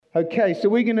Okay, so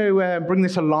we're going to bring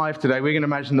this alive today. We're going to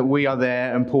imagine that we are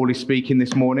there and Paul is speaking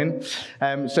this morning.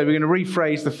 So we're going to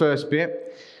rephrase the first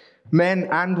bit. Men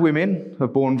and women of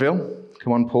Bourneville.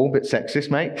 Come on, Paul, bit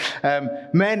sexist, mate.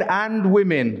 Men and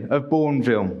women of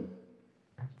Bourneville.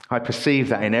 I perceive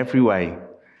that in every way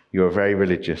you are very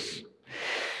religious.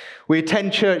 We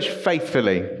attend church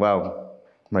faithfully, well,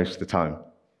 most of the time.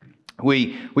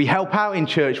 We help out in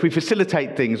church, we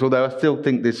facilitate things, although I still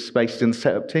think there's space in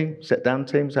the set down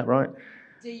team, is that right?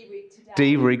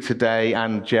 D-Rig today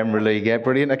and generally, yeah,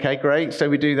 brilliant, okay, great, so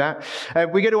we do that.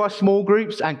 We go to our small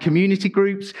groups and community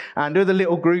groups and other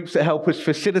little groups that help us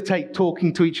facilitate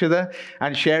talking to each other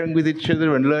and sharing with each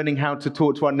other and learning how to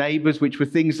talk to our neighbours, which were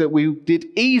things that we did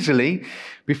easily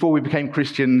before we became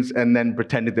Christians and then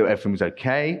pretended that everything was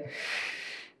okay.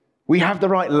 We have the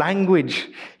right language.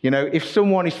 You know, if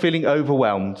someone is feeling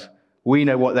overwhelmed, we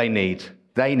know what they need.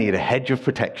 They need a hedge of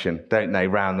protection, don't they,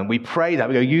 around them? We pray that.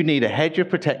 We go, you need a hedge of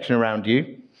protection around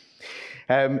you.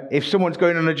 If someone's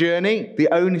going on a journey,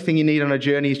 the only thing you need on a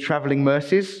journey is travelling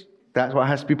mercies. That's what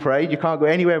has to be prayed. You can't go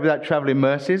anywhere without travelling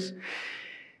mercies.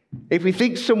 If we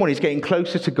think someone is getting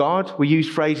closer to God, we use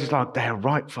phrases like, they are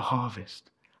ripe for harvest.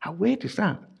 How weird is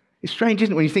that? It's strange,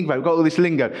 isn't it, when you think about it? We've got all this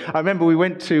lingo. I remember we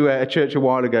went to a church a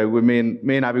while ago where me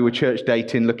and Abby were church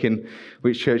dating, looking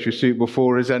which church was suitable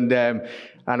for us. And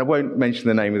I won't mention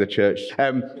the name of the church.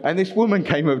 And this woman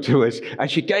came up to us and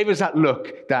she gave us that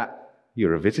look, that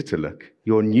you're a visitor look,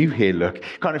 you're new here look.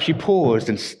 Kind of, she paused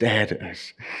and stared at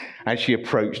us. And she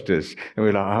approached us. And we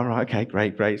were like, all right, okay,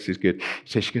 great, this is good.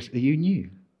 So she goes, are you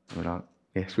new? And we're like,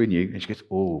 yes, we're new. And she goes,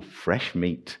 oh, fresh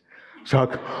meat. So I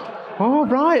go, oh,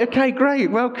 right, okay,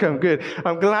 great, welcome, good.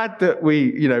 I'm glad that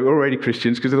we, already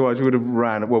Christians, because otherwise we would have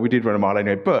ran, well, we did run a mile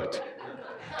anyway, but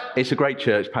it's a great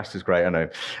church, pastor's great, I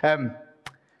know.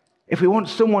 If we want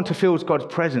someone to feel God's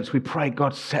presence, we pray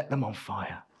God set them on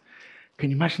fire.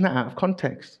 Can you imagine that out of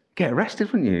context? Get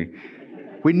arrested, wouldn't you?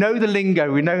 We know the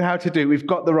lingo, we know how to do it, we've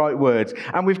got the right words,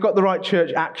 and we've got the right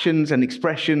church actions and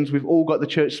expressions, we've all got the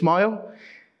church smile.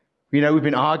 We've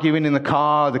been arguing in the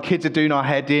car, the kids are doing our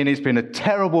head in, it's been a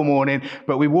terrible morning,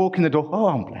 but we walk in the door, oh,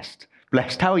 I'm blessed.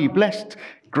 Blessed, how are you? Blessed?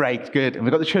 Great, good. And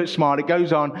we've got the church smile, it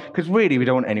goes on, because really we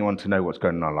don't want anyone to know what's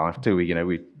going on in our life, do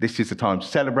we? This is the time to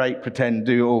celebrate, pretend,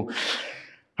 do it all.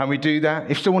 And we do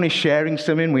that. If someone is sharing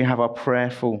something, we have our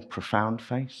prayerful, profound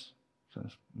face. So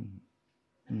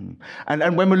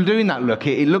And when we're doing that look,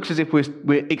 it looks as if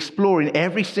we're exploring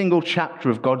every single chapter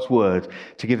of God's word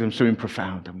to give them something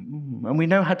profound. And we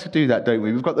know how to do that, don't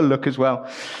we? We've got the look as well.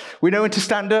 We know when to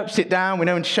stand up, sit down. We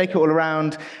know when to shake it all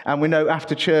around. And we know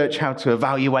after church how to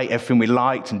evaluate everything we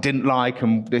liked and didn't like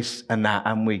and this and that.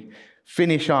 And we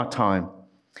finish our time.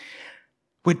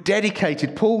 We're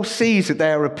dedicated. Paul sees that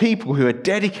there are people who are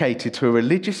dedicated to a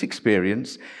religious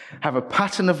experience, have a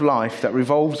pattern of life that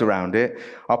revolves around it,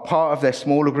 are part of their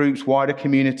smaller groups, wider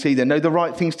community. They know the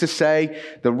right things to say,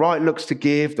 the right looks to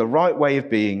give, the right way of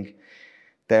being.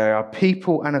 There are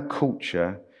people and a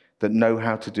culture that know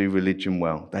how to do religion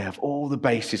well. They have all the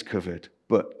bases covered.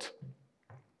 But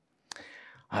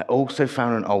I also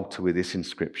found an altar with this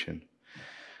inscription: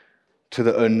 to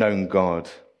the unknown God.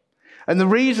 And the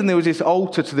reason there was this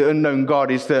altar to the unknown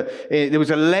God is that there was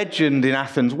a legend in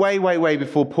Athens way, way, way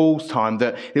before Paul's time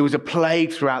that there was a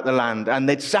plague throughout the land and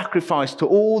they'd sacrificed to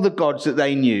all the gods that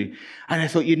they knew. And they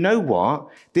thought, you know what?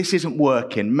 This isn't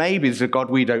working. Maybe there's a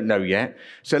God we don't know yet.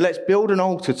 So let's build an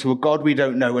altar to a God we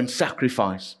don't know and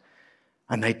sacrifice.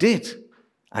 And they did.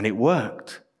 And it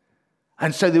worked.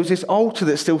 And so there was this altar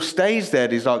that still stays there.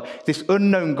 There's like this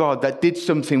unknown God that did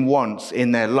something once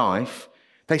in their life.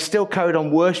 They still carried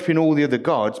on worshipping all the other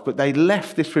gods, but they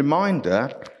left this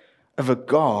reminder of a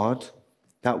God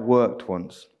that worked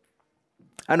once.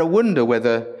 And I wonder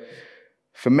whether,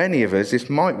 for many of us, this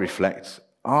might reflect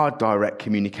our direct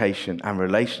communication and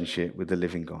relationship with the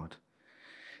living God.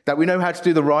 That we know how to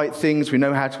do the right things, we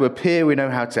know how to appear, we know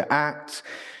how to act,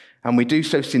 and we do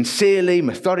so sincerely,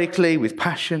 methodically, with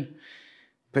passion,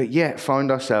 but yet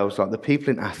find ourselves like the people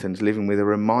in Athens living with a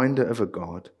reminder of a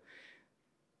God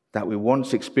that we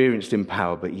once experienced in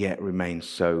power, but yet remains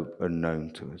so unknown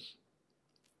to us.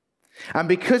 And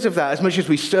because of that, as much as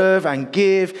we serve and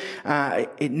give,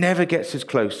 it never gets us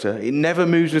closer. It never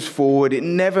moves us forward. It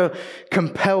never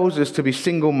compels us to be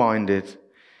single-minded.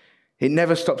 It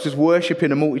never stops us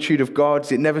worshipping a multitude of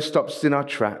gods. It never stops us in our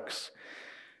tracks.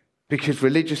 Because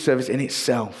religious service in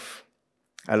itself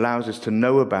allows us to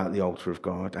know about the altar of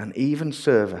God and even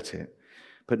serve at it,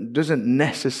 but it doesn't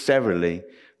necessarily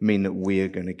mean that we are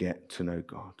going to get to know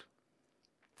God.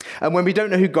 And when we don't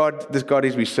know who this God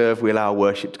is we serve, we allow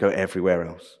worship to go everywhere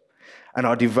else. and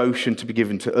our devotion to be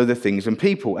given to other things and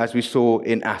people, as we saw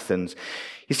in Athens.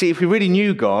 You see, if we really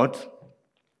knew God,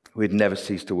 we'd never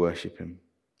cease to worship him.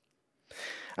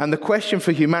 And the question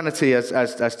for humanity,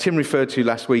 as Tim referred to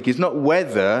last week, is not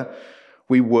whether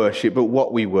we worship, but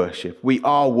what we worship. We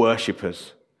are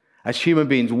worshippers. As human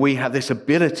beings, we have this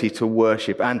ability to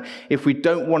worship. And if we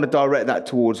don't want to direct that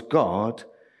towards God,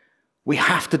 we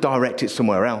have to direct it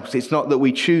somewhere else. It's not that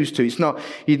we choose to. It's not,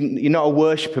 you're not a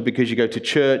worshipper because you go to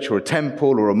church or a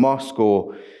temple or a mosque,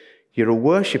 or you're a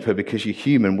worshipper because you're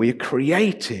human. We are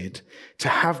created to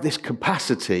have this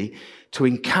capacity to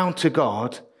encounter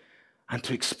God and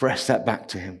to express that back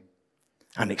to him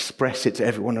and express it to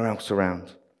everyone else around.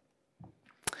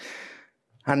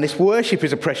 And this worship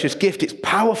is a precious gift. It's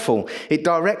powerful. It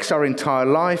directs our entire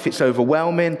life. It's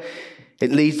overwhelming.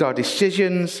 It leads our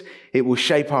decisions. It will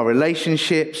shape our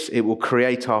relationships. It will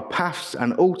create our paths,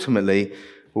 and ultimately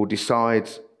will decide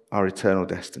our eternal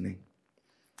destiny.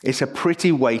 It's a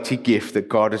pretty weighty gift that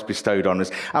God has bestowed on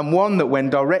us, and one that, when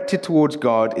directed towards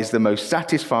God, is the most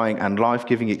satisfying and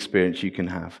life-giving experience you can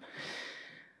have.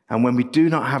 And when we do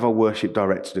not have our worship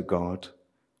directed at God,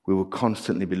 we will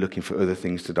constantly be looking for other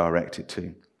things to direct it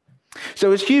to.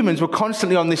 So as humans, we're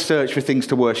constantly on this search for things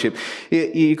to worship.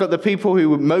 You've got the people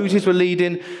who Moses were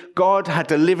leading. God had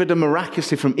delivered them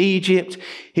miraculously from Egypt.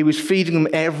 He was feeding them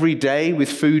every day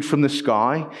with food from the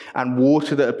sky and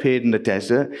water that appeared in the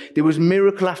desert. There was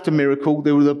miracle after miracle.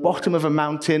 They were at the bottom of a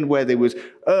mountain where there was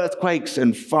earthquakes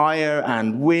and fire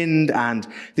and wind and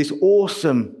this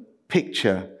awesome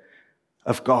picture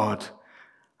of God.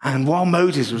 And while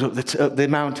Moses was up the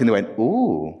mountain, they went,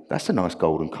 "Ooh, that's a nice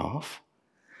golden calf."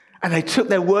 And they took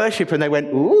their worship and they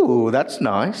went, "Ooh, that's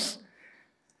nice."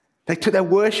 They took their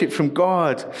worship from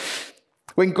God.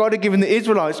 When God had given the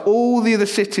Israelites all the other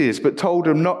cities, but told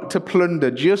them not to plunder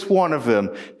just one of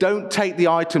them, don't take the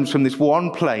items from this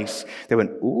one place, they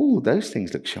went, "Ooh, those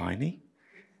things look shiny."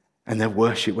 And their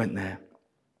worship went there.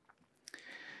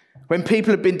 When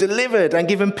people had been delivered and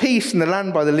given peace in the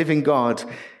land by the living God,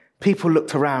 people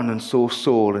looked around and saw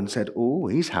Saul and said, "Oh,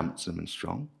 he's handsome and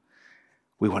strong.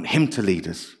 We want him to lead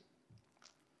us."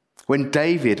 When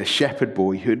David, a shepherd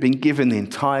boy who had been given the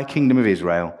entire kingdom of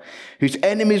Israel, whose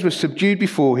enemies were subdued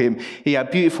before him, he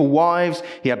had beautiful wives,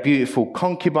 he had beautiful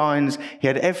concubines, he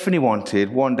had everything he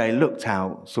wanted, one day looked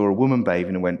out, saw a woman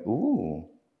bathing and went, "Ooh,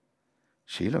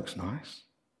 she looks nice."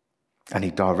 And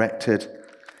he directed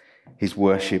his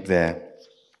worship there.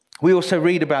 We also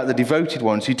read about the devoted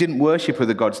ones who didn't worship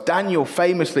other gods. Daniel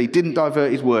famously didn't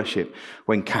divert his worship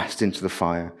when cast into the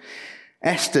fire.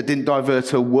 Esther didn't divert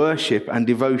her worship and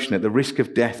devotion at the risk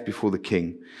of death before the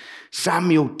king.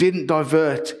 Samuel didn't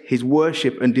divert his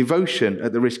worship and devotion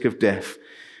at the risk of death.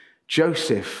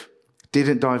 Joseph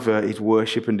didn't divert his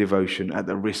worship and devotion at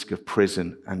the risk of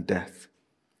prison and death.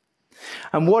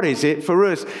 And what is it for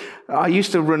us? I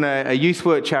used to run a youth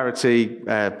work charity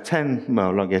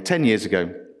 10 years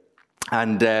ago.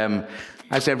 And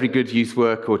as every good youth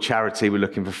work or charity, we're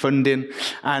looking for funding.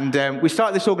 And we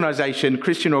started this organisation,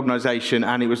 Christian organisation,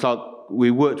 and it was like we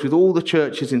worked with all the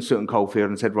churches in Sutton Coldfield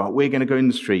and said, right, we're going to go in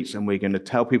the streets and we're going to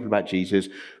tell people about Jesus.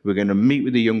 We're going to meet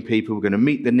with the young people. We're going to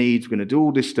meet the needs. We're going to do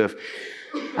all this stuff.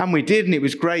 And we did, and it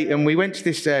was great. And we went to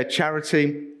this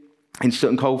charity in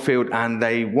Sutton Coldfield, and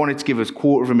they wanted to give us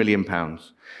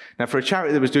 £250,000. Now, for a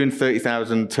charity that was doing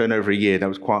 30,000 turnover a year, that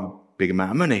was quite a big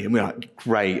amount of money. And we were like,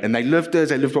 great. And they loved us.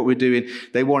 They loved what we were doing.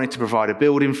 They wanted to provide a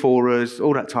building for us,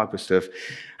 all that type of stuff.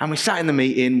 And we sat in the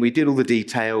meeting. We did all the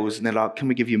details. And they're like, can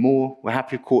we give you more? We're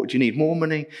happy with quarter. Do you need more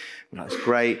money? We're like, that's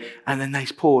great. And then they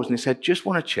paused and they said, just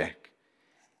want to check.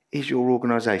 Is your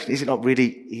organisation, is it like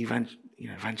really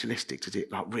evangelistic? Does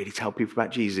it like really tell people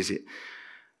about Jesus? Is it?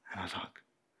 And I was like,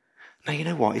 no, you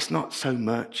know what? It's not so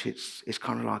much. It's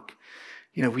kind of like,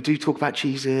 we do talk about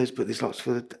Jesus, but there's lots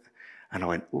for the... And I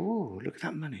went, ooh, look at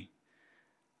that money.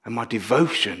 And my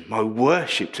devotion, my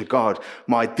worship to God,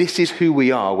 my this is who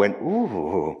we are, went,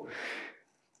 ooh,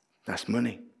 that's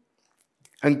money.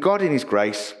 And God in his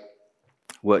grace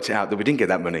worked it out that we didn't get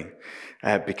that money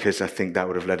because I think that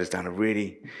would have led us down a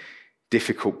really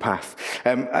difficult path.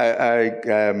 I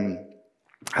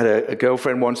had a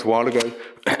girlfriend once a while ago,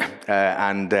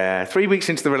 and 3 weeks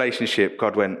into the relationship,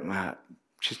 God went,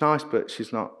 she's nice, but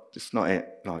she's not, it's not it.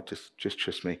 Like, just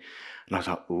trust me. And I was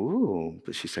like, ooh,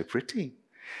 but she's so pretty.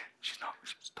 She's not,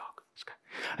 she's dark.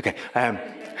 Okay.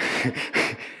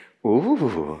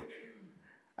 Ooh.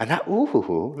 And that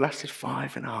ooh lasted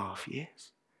 5.5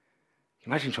 years.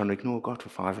 Imagine trying to ignore God for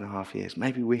 5.5 years.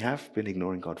 Maybe we have been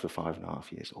ignoring God for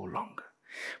 5.5 years or longer.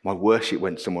 My worship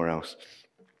went somewhere else.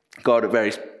 God, at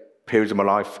various periods of my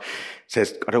life,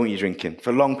 says, I don't want you drinking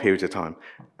for long periods of time.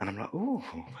 And I'm like, ooh,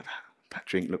 That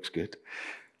drink looks good.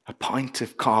 A pint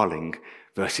of Carling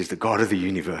versus the God of the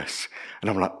universe. And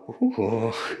I'm like,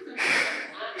 ooh,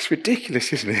 it's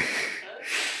ridiculous, isn't it?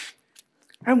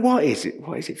 And what is it?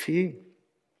 What is it for you?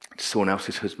 Does someone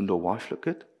else's husband or wife look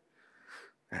good?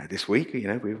 This week,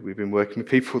 we've been working with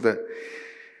people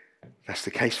that's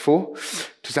the case for.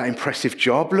 Does that impressive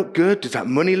job look good? Does that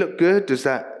money look good? Does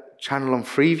that channel on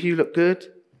Freeview look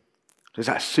good? Does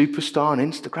that superstar on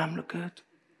Instagram look good?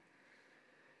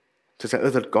 Does that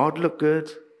other God look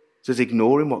good? Does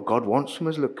ignoring what God wants from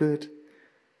us look good?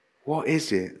 What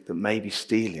is it that may be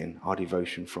stealing our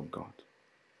devotion from God?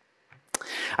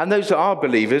 And those that are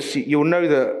believers, you'll know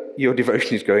that your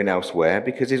devotion is going elsewhere,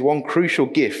 because there's one crucial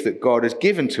gift that God has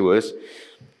given to us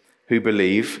who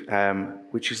believe,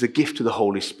 which is the gift of the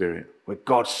Holy Spirit, where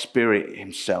God's Spirit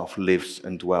himself lives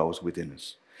and dwells within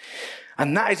us.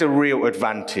 And that is a real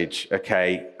advantage,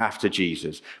 after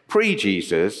Jesus.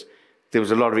 Pre-Jesus, there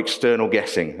was a lot of external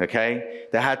guessing, They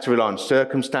had to rely on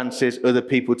circumstances, other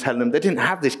people telling them. They didn't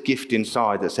have this gift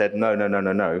inside that said,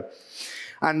 no.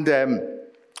 And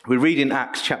we read in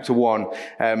Acts chapter 1,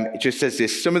 it just says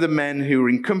this: some of the men who were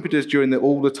in company during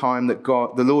all the time that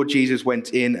the Lord Jesus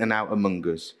went in and out among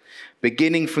us,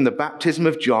 beginning from the baptism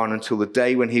of John until the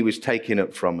day when he was taken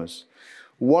up from us.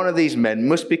 One of these men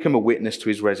must become a witness to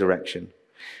his resurrection.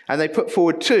 And they put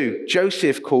forward two: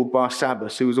 Joseph, called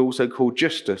Barsabbas, who was also called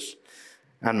Justus,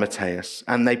 and Matthias.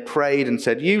 And they prayed and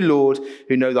said, "You, Lord,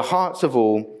 who know the hearts of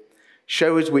all,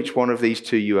 show us which one of these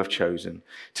two you have chosen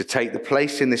to take the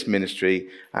place in this ministry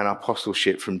and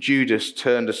apostleship from Judas,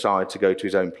 turned aside to go to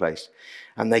his own place."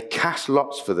 And they cast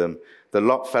lots for them. The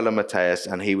lot fell on Matthias,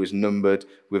 and he was numbered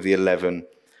with the 11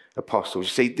 apostles.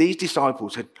 You see, these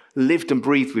disciples had lived and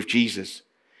breathed with Jesus.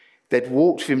 They'd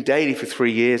walked with him daily for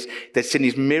 3 years. They'd seen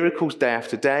his miracles day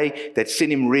after day. They'd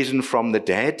seen him risen from the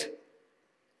dead.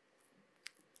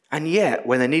 And yet,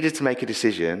 when they needed to make a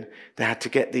decision, they had to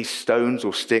get these stones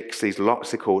or sticks, these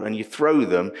lots they're called, and you throw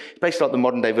them. It's basically like the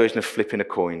modern day version of flipping a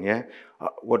coin, yeah?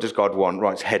 What does God want?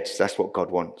 Right, it's heads, that's what God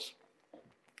wants.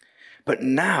 But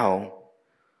now,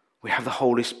 we have the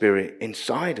Holy Spirit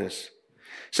inside us.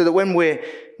 So that when we're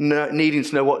needing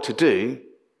to know what to do,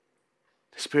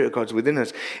 the Spirit of God's within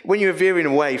us. When you're veering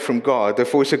away from God, the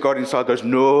voice of God inside goes,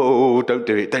 "No, don't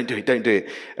do it, don't do it, don't do it."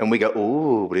 And we go,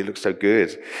 "Oh, but it looks so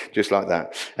good," just like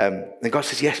that. And God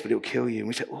says, "Yes, but it will kill you." And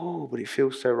we say, "Oh, but it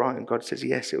feels so right." And God says,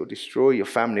 "Yes, it will destroy your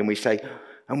family." And we say,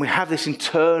 and we have this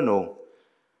internal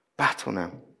battle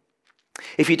now.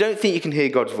 If you don't think you can hear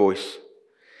God's voice,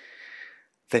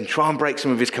 then try and break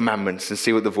some of his commandments and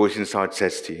see what the voice inside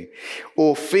says to you.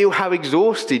 Or feel how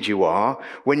exhausted you are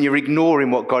when you're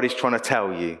ignoring what God is trying to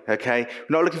tell you, We're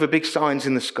not looking for big signs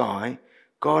in the sky.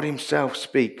 God himself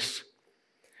speaks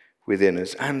within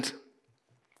us. And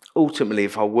ultimately,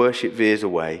 if our worship veers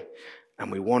away and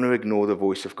we want to ignore the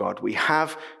voice of God, we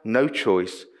have no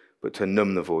choice but to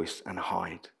numb the voice and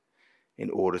hide in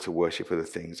order to worship other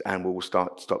things. And we will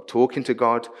stop talking to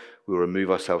God. We will remove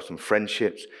ourselves from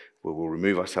friendships. We will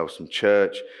remove ourselves from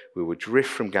church. We will drift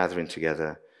from gathering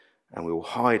together. And we will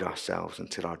hide ourselves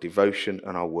until our devotion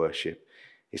and our worship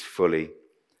is fully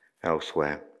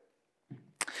elsewhere.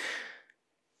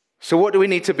 So what do we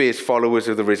need to be as followers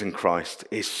of the risen Christ?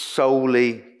 Is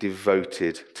solely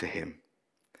devoted to him.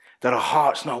 That our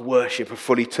hearts and our worship are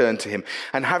fully turned to him.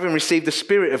 And having received the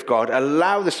Spirit of God,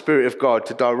 allow the Spirit of God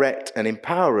to direct and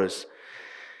empower us.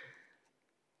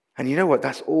 And you know what?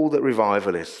 That's all that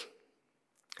revival is.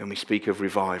 And we speak of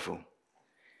revival.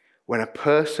 When a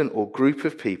person or group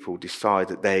of people decide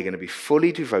that they're going to be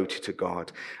fully devoted to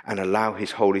God and allow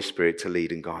his Holy Spirit to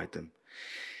lead and guide them.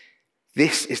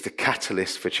 This is the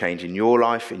catalyst for change in your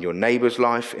life, in your neighbour's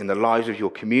life, in the lives of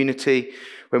your community.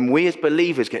 When we as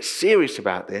believers get serious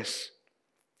about this,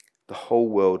 the whole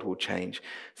world will change.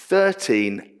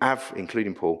 13,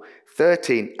 including Paul,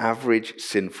 13 average,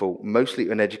 sinful, mostly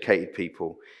uneducated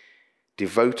people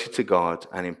devoted to God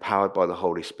and empowered by the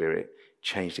Holy Spirit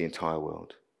changed the entire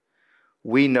world.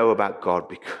 We know about God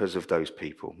because of those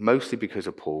people, mostly because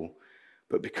of Paul,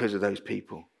 but because of those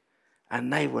people.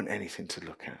 And they weren't anything to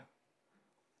look at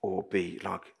or be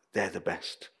like they're the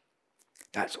best.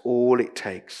 That's all it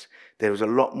takes. There was a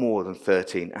lot more than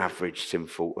 13 average,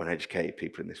 sinful, uneducated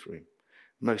people in this room.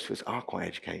 Most of us are quite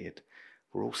educated.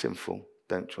 We're all sinful.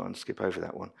 Don't try and skip over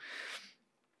that one.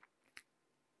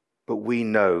 But we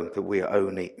know that we are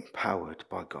only empowered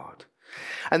by God.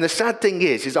 And the sad thing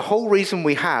is the whole reason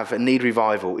we have and need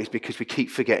revival is because we keep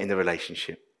forgetting the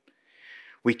relationship.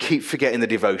 We keep forgetting the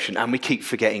devotion and we keep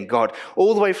forgetting God.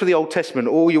 All the way through the Old Testament,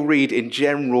 all you'll read in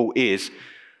general is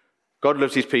God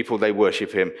loves his people, they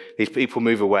worship him. These people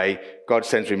move away, God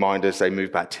sends reminders, they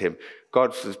move back to him.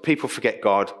 People forget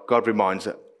God, God reminds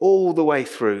them all the way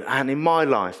through. And in my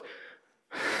life,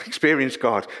 experience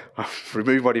God, I've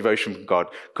removed my devotion from God.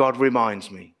 God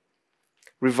reminds me.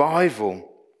 Revival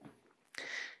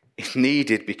is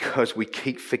needed because we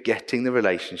keep forgetting the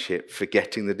relationship,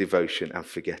 forgetting the devotion, and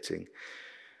forgetting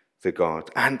the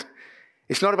God. And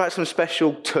it's not about some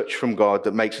special touch from God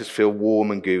that makes us feel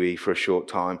warm and gooey for a short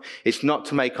time. It's not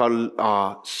to make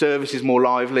our services more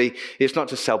lively. It's not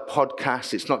to sell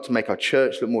podcasts. It's not to make our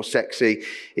church look more sexy.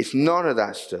 It's none of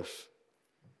that stuff.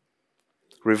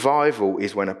 Revival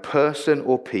is when a person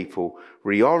or people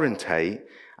reorientate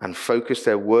and focus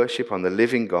their worship on the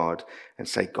living God and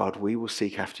say, God, we will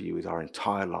seek after you with our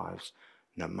entire lives,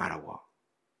 no matter what.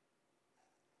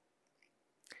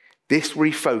 This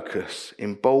refocus,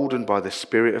 emboldened by the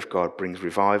Spirit of God, brings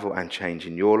revival and change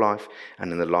in your life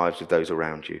and in the lives of those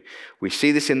around you. We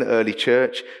see this in the early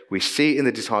church, we see it in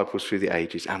the disciples through the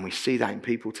ages, and we see that in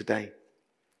people today.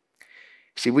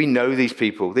 See, we know these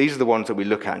people. These are the ones that we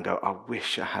look at and go, I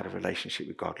wish I had a relationship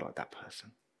with God like that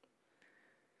person.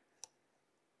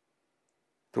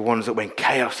 The ones that when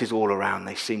chaos is all around,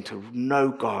 they seem to know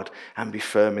God and be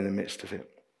firm in the midst of it.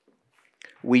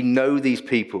 We know these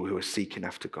people who are seeking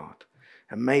after God,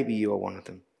 and maybe you are one of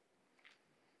them.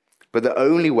 But the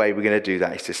only way we're going to do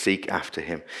that is to seek after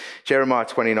him. Jeremiah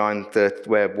 29,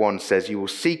 where 1 says, you will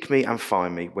seek me and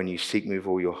find me when you seek me with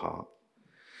all your heart.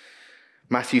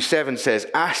 Matthew 7 says,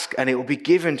 ask and it will be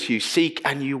given to you. Seek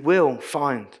and you will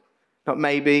find. Not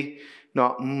maybe,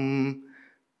 not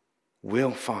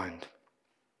will find.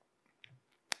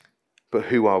 But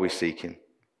who are we seeking?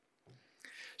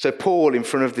 So Paul, in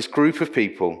front of this group of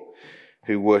people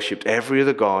who worshipped every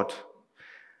other god,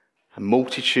 a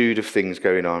multitude of things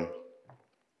going on,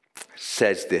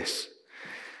 says this: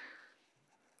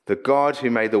 the God who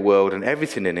made the world and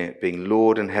everything in it, being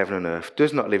Lord in heaven and earth,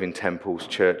 does not live in temples,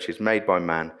 churches made by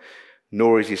man,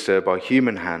 nor is he served by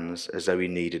human hands as though he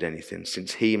needed anything,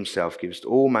 since he himself gives to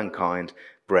all mankind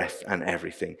breath and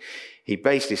everything. He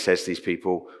basically says to these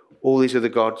people, all these other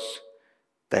gods,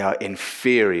 they are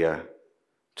inferior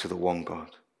to the one God.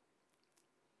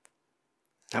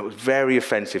 That was very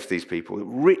offensive to these people. It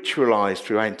ritualized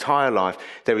through our entire life.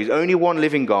 There is only one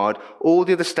living God. All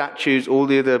the other statues, all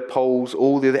the other poles,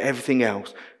 all the other everything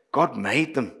else, God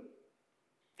made them.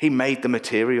 He made the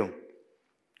material.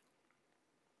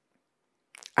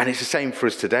 And it's the same for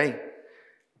us today.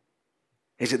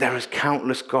 Is that there is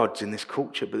countless gods in this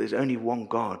culture, but there's only one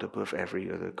God above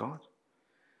every other God.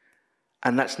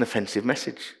 And that's an offensive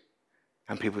message.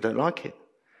 And people don't like it.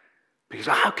 Because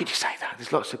how could you say that?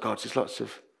 There's lots of gods. There's one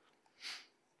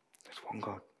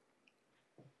God.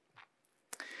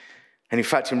 And in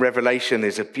fact, in Revelation,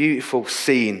 there's a beautiful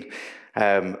scene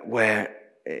where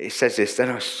it says this: then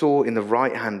I saw in the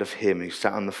right hand of him who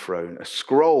sat on the throne a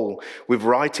scroll with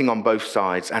writing on both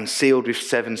sides and sealed with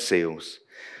 7 seals.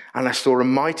 And I saw a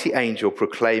mighty angel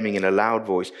proclaiming in a loud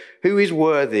voice, who is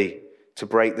worthy to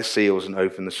break the seals and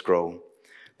open the scroll?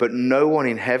 But no one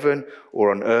in heaven or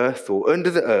on earth or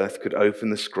under the earth could open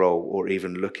the scroll or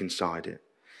even look inside it.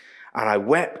 And I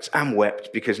wept and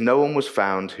wept because no one was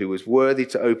found who was worthy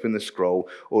to open the scroll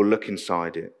or look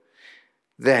inside it.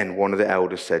 Then one of the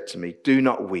elders said to me, do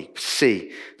not weep.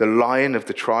 See, the Lion of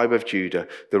the tribe of Judah,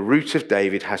 the Root of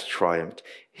David, has triumphed.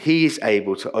 He is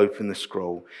able to open the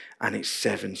scroll and its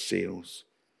 7 seals.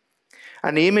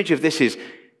 And the image of this is,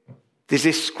 there's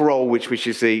this scroll which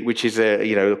is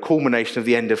a culmination of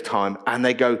the end of time, and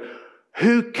they go,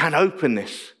 who can open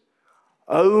this?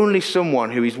 Only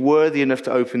someone who is worthy enough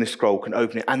to open this scroll can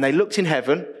open it. And they looked in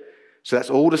heaven, so that's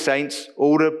all the saints,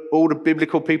 all the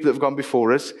biblical people that have gone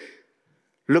before us,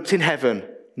 looked in heaven,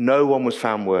 no one was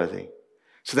found worthy.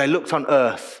 So they looked on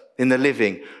earth in the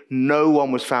living, no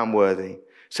one was found worthy.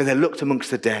 So they looked amongst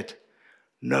the dead,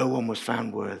 no one was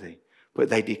found worthy. But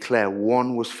they declare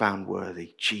one was found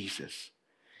worthy, Jesus.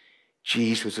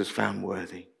 Jesus was found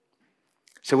worthy.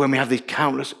 So when we have these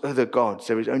countless other gods,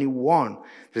 there is only one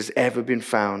that has ever been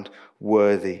found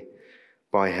worthy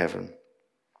by heaven.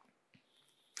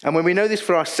 And when we know this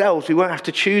for ourselves, we won't have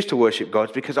to choose to worship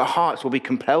gods because our hearts will be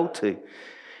compelled to.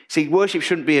 See, worship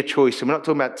shouldn't be a choice. And we're not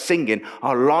talking about singing.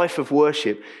 Our life of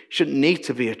worship shouldn't need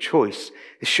to be a choice.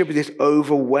 There should be this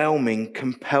overwhelming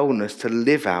compelledness to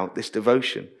live out this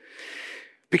devotion.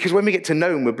 Because when we get to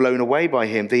know him, we're blown away by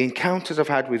him. The encounters I've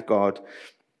had with God,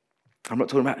 I'm not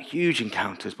talking about huge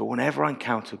encounters, but whenever I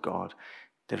encounter God,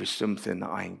 there is something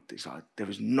that there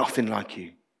is nothing like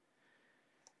you.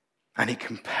 And he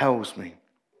compels me.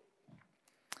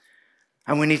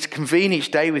 And we need to convene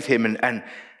each day with him and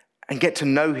and get to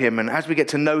know him. And as we get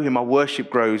to know him, our worship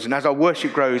grows. And as our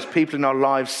worship grows, people in our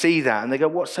lives see that and they go,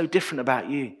 what's so different about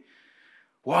you?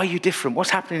 Why are you different? What's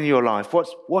happening in your life?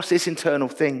 What's this internal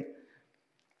thing?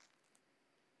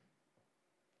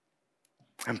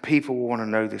 And people will want to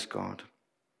know this God.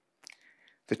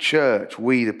 The church,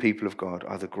 we, the people of God,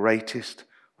 are the greatest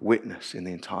witness in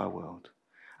the entire world.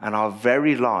 And our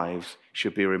very lives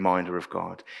should be a reminder of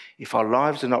God. If our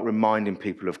lives are not reminding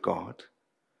people of God,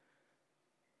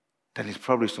 then there's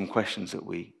probably some questions that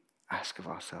we ask of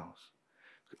ourselves.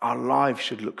 Our lives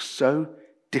should look so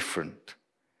different,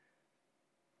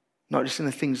 not just in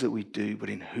the things that we do, but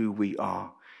in who we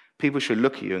are. People should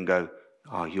look at you and go,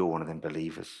 oh, you're one of them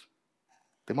believers.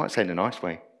 They might say it in a nice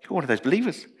way, you're one of those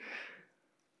believers.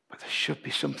 But there should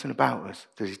be something about us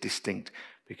that is distinct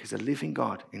because the living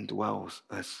God indwells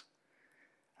us.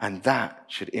 And that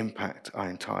should impact our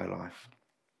entire life.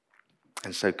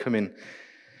 And so coming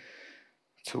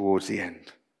towards the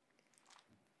end.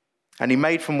 And he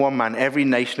made from one man every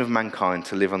nation of mankind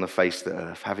to live on the face of the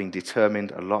earth, having determined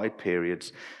allotted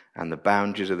periods and the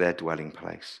boundaries of their dwelling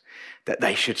place, that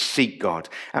they should seek God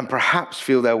and perhaps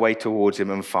feel their way towards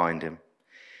him and find him.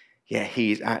 Yet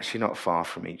he is actually not far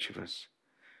from each of us.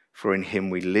 For in him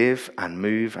we live and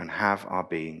move and have our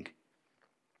being.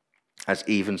 As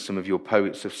even some of your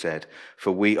poets have said,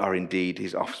 for we are indeed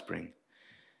his offspring.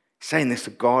 Saying this,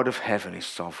 the God of heaven is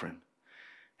sovereign.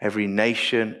 Every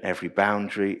nation, every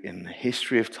boundary in the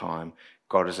history of time,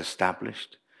 God has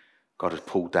established, God has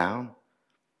pulled down,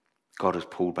 God has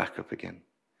pulled back up again.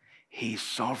 He is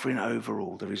sovereign over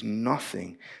all. There is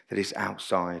nothing that is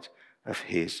outside of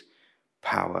his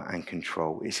power and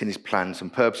control. It's in his plans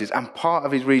and purposes. And part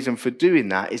of his reason for doing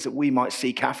that is that we might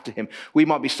seek after him. We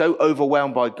might be so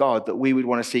overwhelmed by God that we would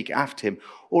want to seek after him.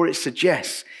 Or it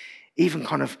suggests even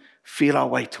kind of feel our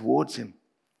way towards him.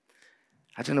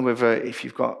 I don't know whether if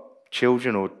you've got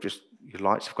children or just your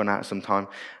lights have gone out sometime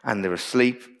and they're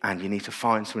asleep and you need to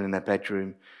find someone in their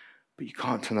bedroom, but you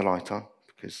can't turn the light on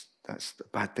because that's a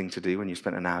bad thing to do when you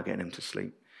spent an hour getting them to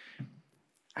sleep.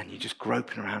 And you're just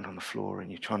groping around on the floor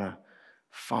and you're trying to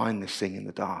find this thing in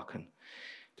the dark. And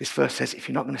this verse says, if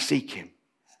you're not going to seek him,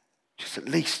 just at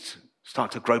least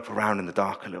start to grope around in the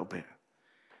dark a little bit.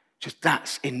 Just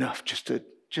that's enough just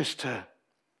to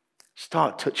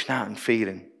start touching out and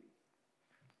feeling.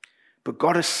 But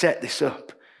God has set this up,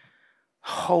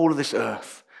 the whole of this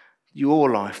earth,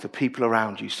 your life, the people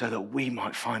around you, so that we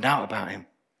might find out about him.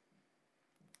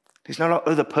 There's no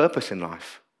other purpose in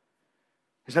life.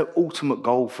 There's no ultimate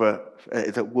goal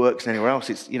that works anywhere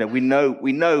else. It's, we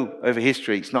know over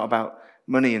history it's not about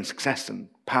money and success and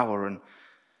power, and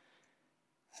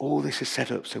all this is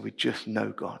set up so we just know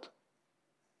God.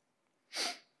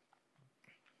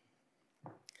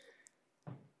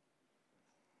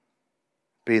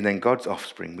 Being then God's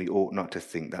offspring, we ought not to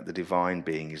think that the divine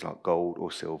being is like gold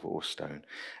or silver or stone,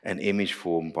 an image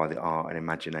formed by the art and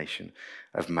imagination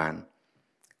of man.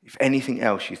 If anything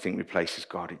else you think replaces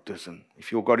God, it doesn't.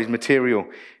 If your God is material,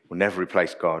 it will never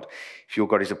replace God. If your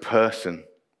God is a person,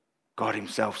 God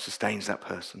himself sustains that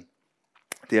person.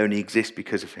 They only exist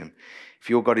because of him. If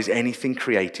your God is anything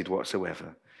created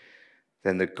whatsoever,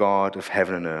 then the God of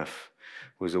heaven and earth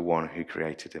was the one who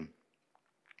created him.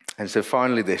 And so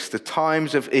finally this, the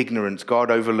times of ignorance God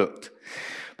overlooked.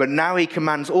 But now he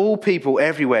commands all people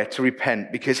everywhere to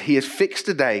repent, because he has fixed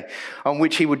a day on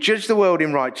which he will judge the world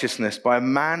in righteousness by a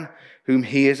man whom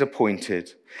he has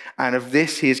appointed. And of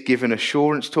this he has given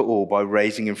assurance to all by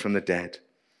raising him from the dead.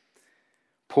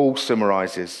 Paul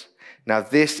summarizes, now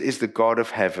this is the God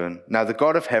of heaven. Now the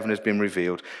God of heaven has been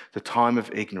revealed. The time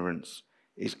of ignorance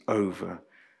is over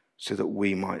so that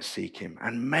we might seek him.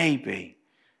 And maybe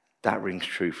that rings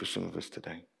true for some of us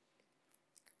today.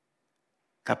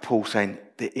 That Paul's saying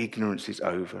the ignorance is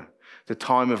over. The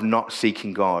time of not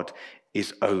seeking God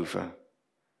is over.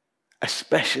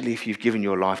 Especially if you've given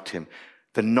your life to him.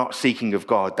 The not seeking of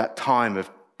God, that time of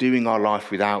doing our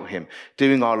life without him,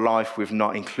 doing our life with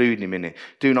not including him in it,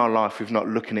 doing our life with not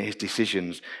looking at his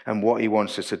decisions and what he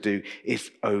wants us to do is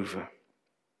over.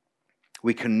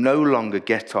 We can no longer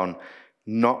get on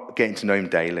not getting to know him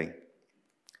daily.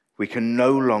 We can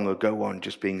no longer go on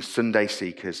just being Sunday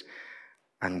seekers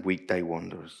and weekday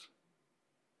wanderers.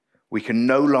 We can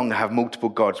no longer have multiple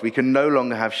gods. We can no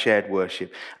longer have shared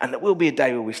worship. And there will be a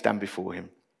day where we stand before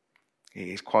him.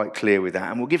 He is quite clear with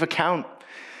that. And we'll give account,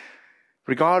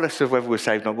 regardless of whether we're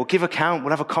saved or not. We'll give account.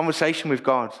 We'll have a conversation with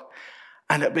God.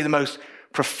 And it'll be the most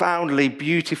profoundly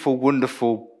beautiful,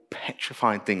 wonderful,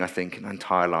 petrifying thing, I think, in our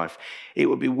entire life. It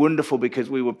will be wonderful because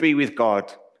we will be with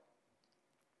God.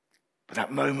 But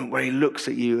that moment where he looks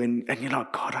at you and you're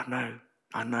like, God,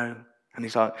 I know. And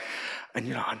he's like, and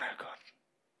you're like, I know, God.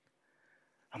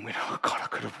 And we're like, oh, God,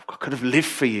 I could have lived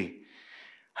for you.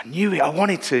 I knew it, I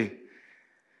wanted to.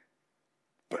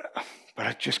 But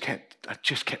I just kept,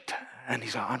 and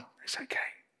he's like, it's okay.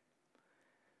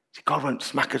 See, God won't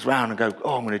smack us round and go,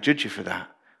 oh, I'm going to judge you for that.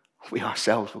 We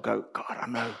ourselves will go, God, I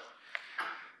know.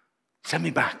 Send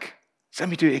me back. Send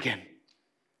me do it again.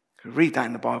 Read that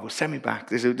in the Bible. Send me back.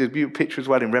 There's a beautiful picture as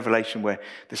well in Revelation where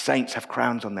the saints have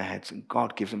crowns on their heads and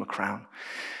God gives them a crown.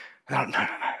 And they're like, no.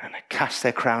 And they cast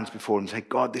their crowns before him and say,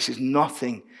 God, this is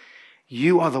nothing.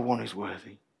 You are the one who's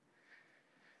worthy.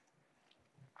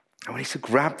 And we need to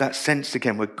grab that sense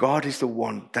again where God is the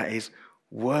one that is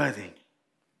worthy.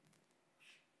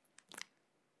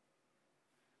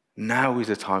 Now is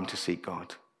the time to seek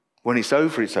God. When it's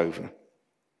over, it's over.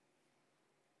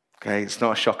 Okay, it's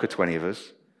not a shocker to any of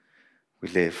us. We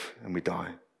live and we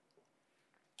die.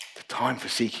 The time for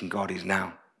seeking God is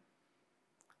now.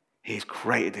 He has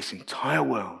created this entire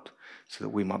world so that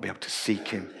we might be able to seek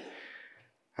him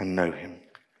and know him.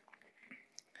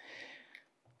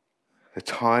 The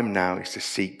time now is to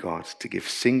seek God, to give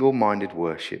single-minded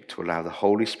worship, to allow the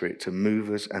Holy Spirit to move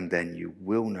us, and then you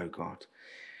will know God.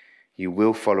 You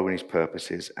will follow in his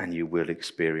purposes, and you will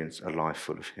experience a life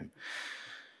full of him.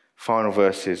 Final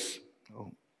verses,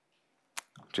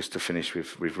 just to finish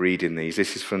with reading these.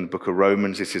 This is from the book of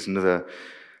Romans. This is another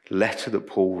letter that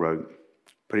Paul wrote,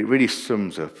 but it really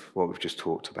sums up what we've just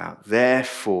talked about.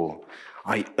 Therefore,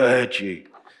 I urge you,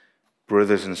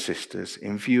 brothers and sisters,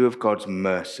 in view of God's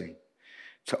mercy,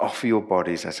 to offer your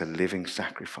bodies as a living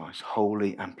sacrifice,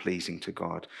 holy and pleasing to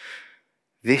God.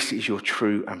 This is your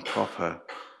true and proper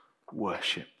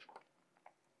worship.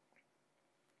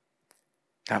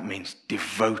 That means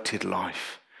devoted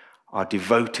life. Our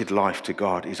devoted life to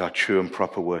God is our true and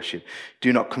proper worship.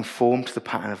 Do not conform to the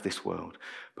pattern of this world,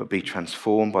 but be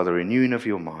transformed by the renewing of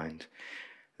your mind.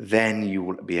 Then you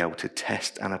will be able to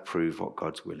test and approve what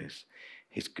God's will is,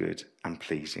 his good and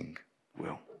pleasing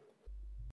will.